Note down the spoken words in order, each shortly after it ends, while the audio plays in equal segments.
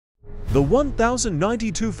The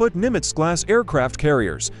 1,092-foot Nimitz-Class aircraft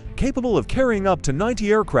carriers, capable of carrying up to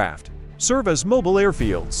 90 aircraft, serve as mobile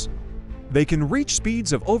airfields. They can reach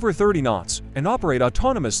speeds of over 30 knots and operate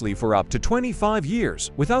autonomously for up to 25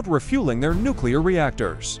 years without refueling their nuclear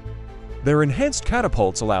reactors. Their enhanced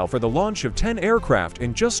catapults allow for the launch of 10 aircraft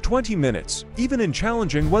in just 20 minutes, even in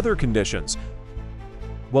challenging weather conditions,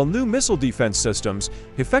 while new missile defense systems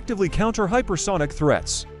effectively counter hypersonic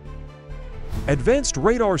threats. Advanced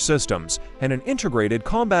radar systems and an integrated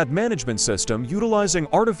combat management system utilizing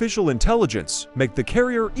artificial intelligence make the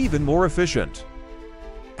carrier even more efficient.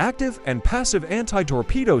 Active and passive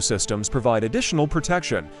anti-torpedo systems provide additional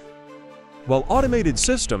protection, while automated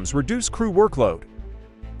systems reduce crew workload,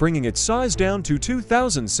 bringing its size down to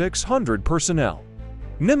 2,600 personnel.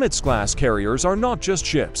 Nimitz-Class carriers are not just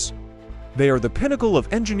ships. They are the pinnacle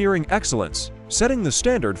of engineering excellence, setting the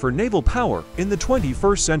standard for naval power in the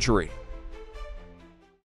 21st century.